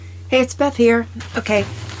Hey, it's Beth here. Okay,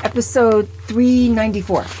 episode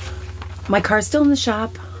 394. My car's still in the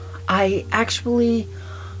shop. I actually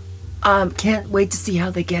can't wait to see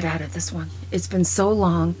how they get out of this one. It's been so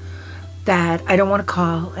long that I don't want to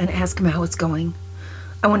call and ask them how it's going.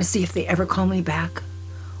 I want to see if they ever call me back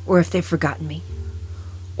or if they've forgotten me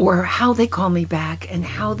or how they call me back and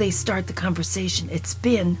how they start the conversation. It's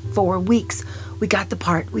been 4 weeks. We got the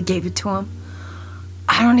part. We gave it to them.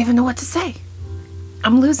 I don't even know what to say.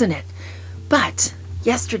 I'm losing it. But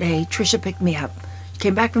yesterday, Trisha picked me up. She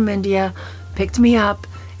came back from India, picked me up,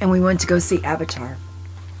 and we went to go see Avatar.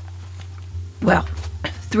 Well,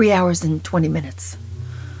 3 hours and 20 minutes.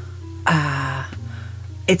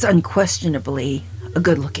 It's unquestionably a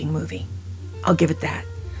good-looking movie. I'll give it that.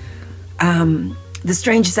 The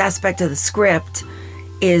strangest aspect of the script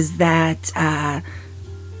is that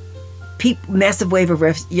massive wave of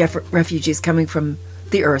refugees coming from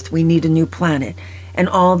the Earth. We need a new planet. And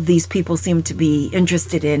all these people seem to be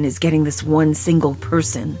interested in is getting this one single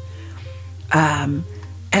person and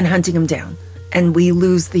hunting him down. And we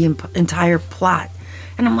lose the entire plot.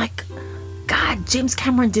 And I'm like, God, James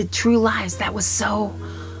Cameron did True Lies. That was so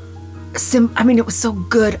it was so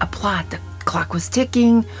good a plot. The clock was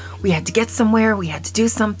ticking. We had to get somewhere. We had to do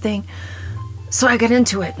something. So I got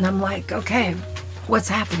into it and I'm like, okay, what's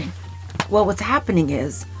happening? Well, what's happening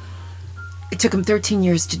is it took him 13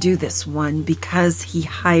 years to do this one because he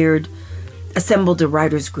assembled a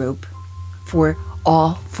writers group for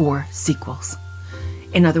all 4 sequels.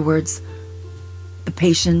 In other words, the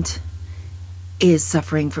patient is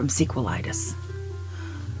suffering from sequelitis.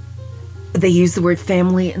 They use the word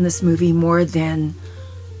family in this movie more than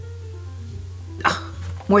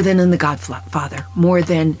in The Godfather, more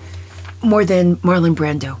than Marlon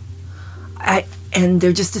Brando. And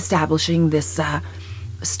they're just establishing this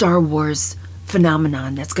Star Wars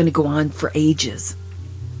phenomenon that's going to go on for ages.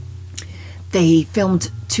 They filmed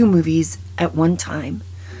 2 movies at one time,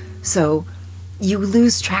 so you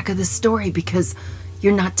lose track of the story because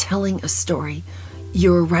you're not telling a story.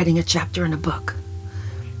 You're writing a chapter in a book.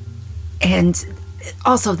 And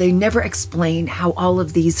also, they never explain how all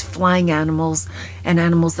of these flying animals and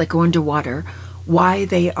animals that go underwater, why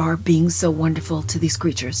they are being so wonderful to these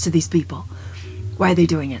creatures, to these people. Why are they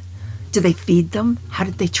doing it? Do they feed them? How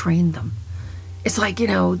did they train them? It's like, do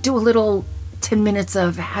a little 10 minutes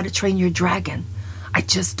of How to Train Your Dragon. I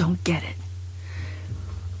just don't get it.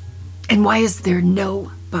 And why is there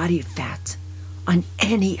no body fat on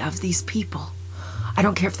any of these people? I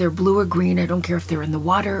don't care if they're blue or green. I don't care if they're in the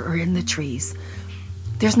water or in the trees.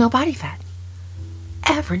 There's no body fat.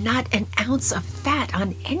 Ever. Not an ounce of fat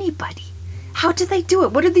on anybody. How do they do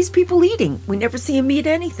it? What are these people eating? We never see them eat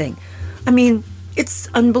anything. I mean, it's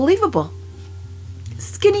unbelievable.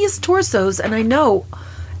 Skinniest torsos, and I know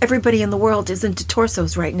everybody in the world is into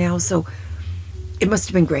torsos right now, so it must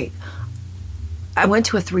have been great. I went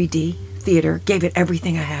to a 3D theater, gave it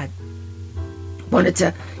everything I had. Wanted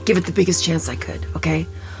to give it the biggest chance I could, okay?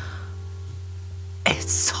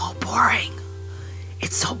 It's so boring.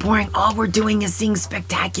 It's so boring. All we're doing is seeing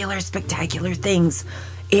spectacular things.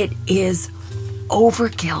 It is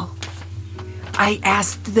overkill. I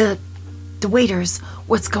asked the waiters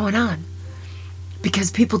what's going on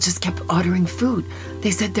because people just kept ordering food.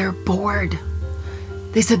 They said they're bored.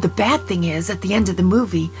 They said the bad thing is at the end of the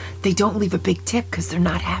movie, they don't leave a big tip because they're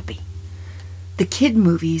not happy. The kid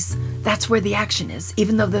movies, that's where the action is.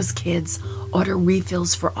 Even though those kids order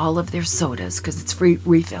refills for all of their sodas because it's free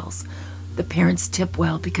refills, the parents tip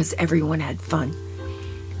well because everyone had fun.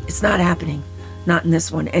 It's not happening. Not in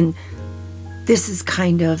this one. And this is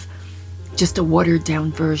kind of just a watered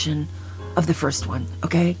down version of the first one,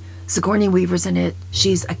 okay? Sigourney Weaver's in it.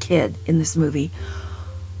 She's a kid in this movie,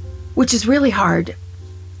 which is really hard.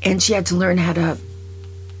 And she had to learn how to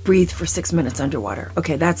breathe for 6 minutes underwater.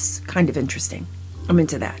 Okay, that's kind of interesting. I'm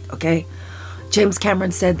into that, okay? James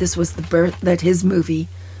Cameron said that his movie,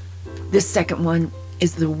 this second one,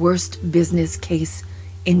 is the worst business case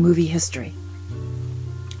in movie history.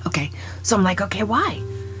 Okay, so I'm like, okay, why?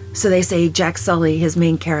 So they say Jack Sully, his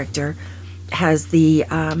main character, has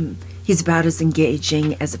he's about as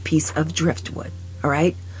engaging as a piece of driftwood, all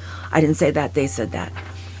right? I didn't say that, they said that.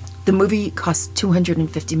 The movie cost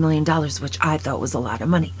 $250 million, which I thought was a lot of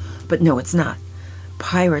money, but no, it's not.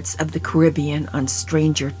 Pirates of the Caribbean on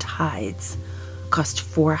Stranger Tides cost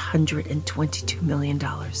 $422 million.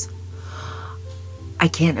 I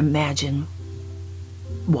can't imagine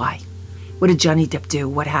why. What did Johnny Depp do?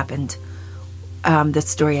 What happened? That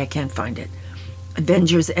story, I can't find it.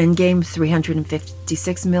 Avengers Endgame,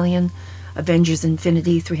 $356 million. Avengers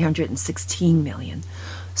Infinity, $316 million.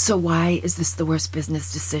 So why is this the worst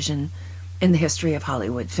business decision in the history of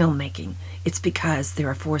Hollywood filmmaking. It's because there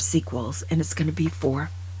are 4 sequels, and it's going to be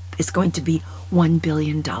 $1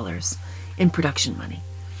 billion in production money.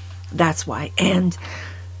 That's why. And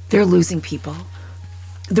they're losing people.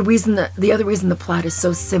 The other reason the plot is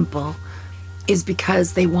so simple is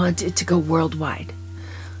because they want it to go worldwide.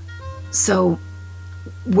 So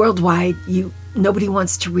worldwide, nobody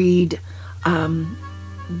wants to read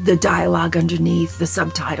the dialogue underneath, the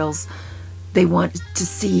subtitles. They want to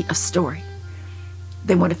see a story.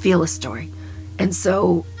 They want to feel a story. And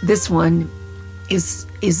so this one is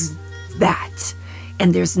that.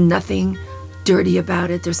 And there's nothing dirty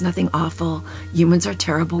about it. There's nothing awful. Humans are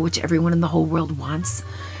terrible, which everyone in the whole world wants.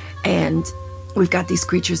 And we've got these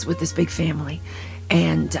creatures with this big family.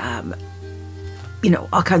 And,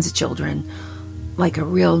 all kinds of children. Like a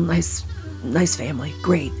real nice family.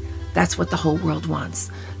 Great. That's what the whole world wants.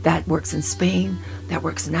 That works in Spain. That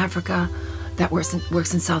works in Africa. That works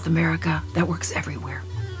in South America. That works everywhere.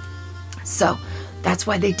 So that's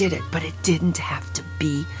why they did it. But it didn't have to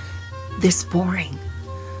be this boring.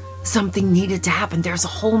 Something needed to happen. There's a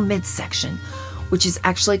whole midsection, which is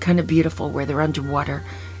actually kind of beautiful, where they're underwater.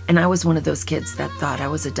 And I was one of those kids that thought I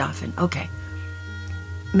was a dolphin. Okay,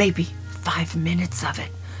 maybe 5 minutes of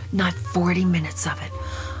it, not 40 minutes of it.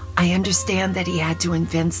 I understand that he had to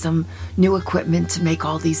invent some new equipment to make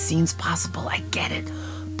all these scenes possible. I get it.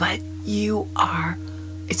 But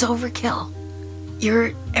it's overkill.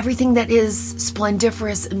 You're everything that is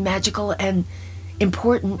splendiferous and magical and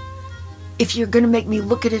important. If you're going to make me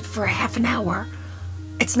look at it for half an hour,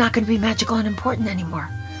 it's not going to be magical and important anymore.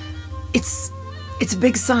 It's a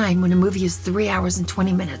big sign when a movie is 3 hours and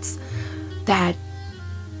 20 minutes that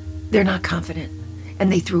they're not confident,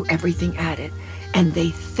 and they threw everything at it, and they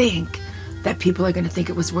think that people are going to think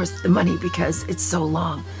it was worth the money because it's so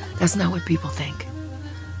long. That's not what people think.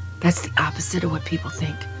 That's the opposite of what people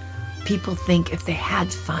think. People think if they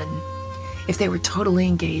had fun, if they were totally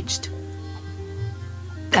engaged,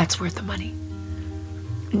 that's worth the money.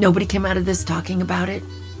 Nobody came out of this talking about it.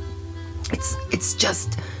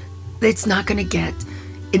 It's not going to get,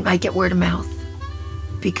 it might get word of mouth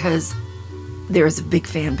because there is a big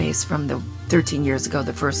fan base from the 13 years ago,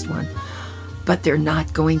 the first one, but they're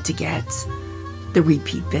not going to get the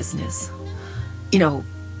repeat business. And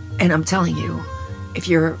I'm telling you, if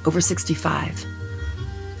you're over 65,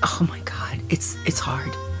 oh my God, it's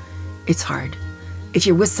hard. It's hard. If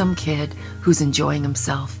you're with some kid who's enjoying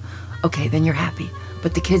himself, okay, then you're happy.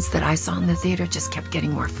 But the kids that I saw in the theater just kept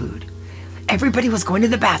getting more food. Everybody was going to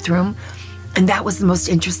the bathroom, and that was the most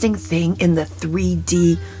interesting thing in the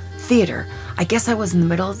 3D theater. I guess I was in the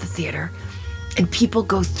middle of the theater, and people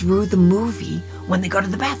go through the movie when they go to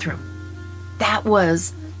the bathroom. That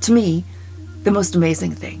was, to me, the most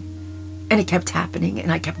amazing thing. And it kept happening,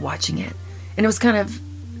 and I kept watching it. And it was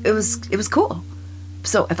it was cool.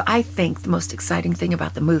 So if I think the most exciting thing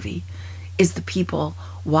about the movie is the people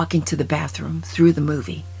walking to the bathroom through the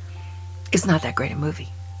movie, it's not that great a movie.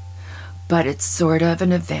 But it's sort of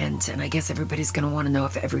an event, and I guess everybody's going to want to know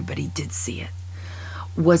if everybody did see it.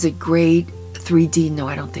 Was it great 3D? No,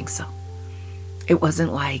 I don't think so. It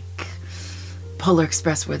wasn't like Polar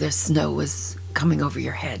Express where the snow was coming over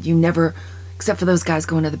your head. You never, except for those guys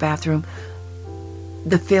going to the bathroom,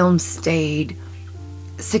 the film stayed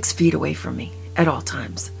 6 feet away from me at all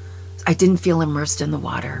times. I didn't feel immersed in the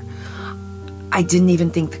water. I didn't even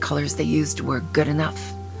think the colors they used were good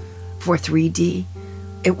enough for 3D.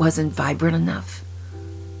 It wasn't vibrant enough.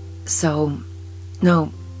 So,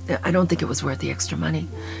 no, I don't think it was worth the extra money.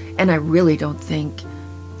 And I really don't think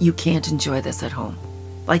you can't enjoy this at home.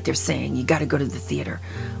 Like they're saying, you got to go to the theater.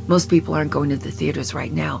 Most people aren't going to the theaters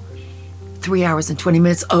right now. 3 hours and 20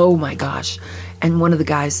 minutes, oh my gosh. And one of the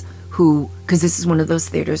guys because this is one of those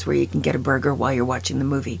theaters where you can get a burger while you're watching the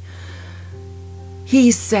movie, he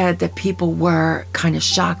said that people were kind of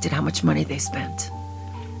shocked at how much money they spent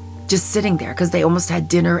just sitting there, because they almost had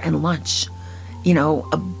dinner and lunch,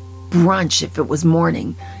 a brunch if it was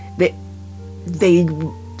morning. They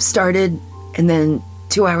started, and then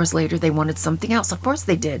 2 hours later they wanted something else. Of course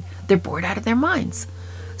they did. They're bored out of their minds.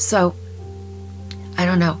 So I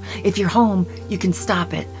don't know. If you're home, you can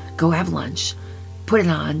stop it, go have lunch, put it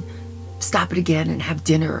on, stop it again and have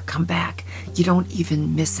dinner or come back. You don't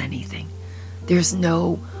even miss anything. There was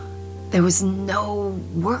no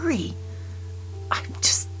worry.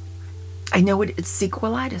 I know it's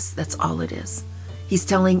sequelitis. That's all it is. He's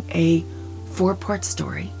telling a 4-part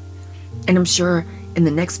story. And I'm sure in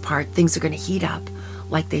the next part, things are going to heat up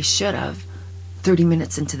like they should have 30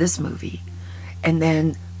 minutes into this movie. And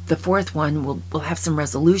then the 4th one will have some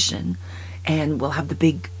resolution, and we'll have the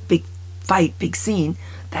big fight, big scene.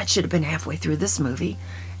 That should have been halfway through this movie.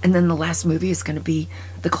 And then the last movie is going to be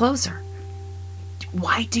the closer.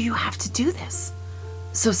 Why do you have to do this?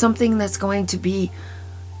 So something that's going to be,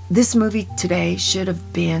 this movie today should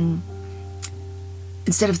have been,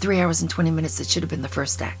 instead of 3 hours and 20 minutes, it should have been the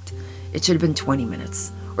first act. It should have been 20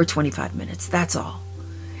 minutes or 25 minutes. That's all.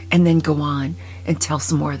 And then go on and tell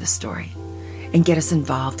some more of the story and get us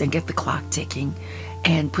involved and get the clock ticking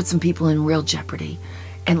and put some people in real jeopardy.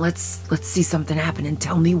 And let's see something happen, and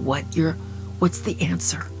tell me what's the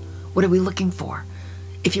answer? What are we looking for?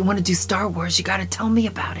 If you want to do Star Wars, you got to tell me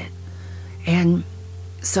about it. And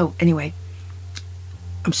so anyway,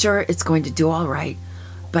 I'm sure it's going to do all right,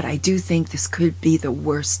 but I do think this could be the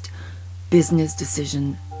worst business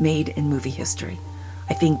decision made in movie history.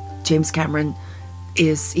 I think James Cameron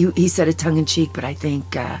he said it tongue-in-cheek, but I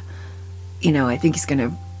think, I think he's going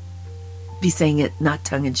to be saying it not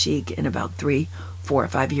tongue-in-cheek in about 3, 4, or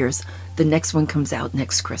 5 years. The next one comes out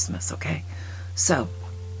next Christmas, okay? So,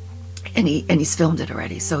 and he's filmed it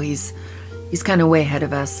already, so he's kind of way ahead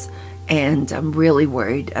of us, and I'm really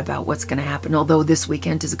worried about what's going to happen. Although this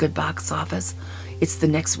weekend is a good box office, it's the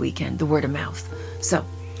next weekend, the word of mouth. So,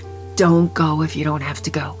 don't go if you don't have to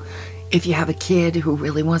go. If you have a kid who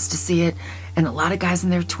really wants to see it, and a lot of guys in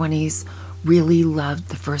their 20s really loved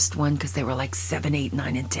the first one because they were like 7, 8,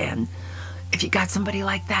 9, and 10. If you got somebody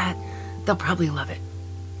like that, they'll probably love it.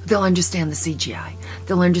 They'll understand the CGI.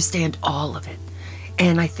 They'll understand all of it.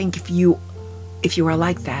 And I think if you are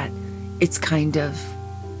like that, it's kind of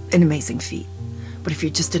an amazing feat. But if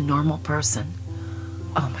you're just a normal person,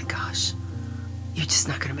 oh my gosh, you're just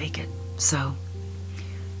not going to make it. So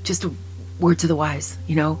just a word to the wise,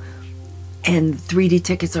 and 3D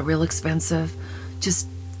tickets are real expensive. Just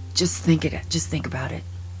think it. Just think about it.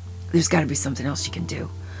 There's got to be something else you can do.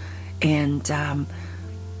 And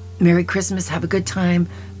Merry Christmas. Have a good time.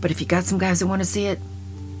 But if you got some guys that want to see it,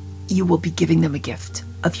 you will be giving them a gift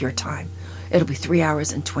of your time. It'll be 3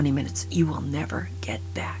 hours and 20 minutes. You will never get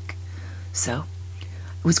back. So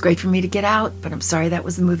it was great for me to get out, but I'm sorry that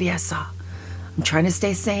was the movie I saw. I'm trying to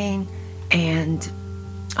stay sane, and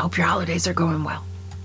I hope your holidays are going well.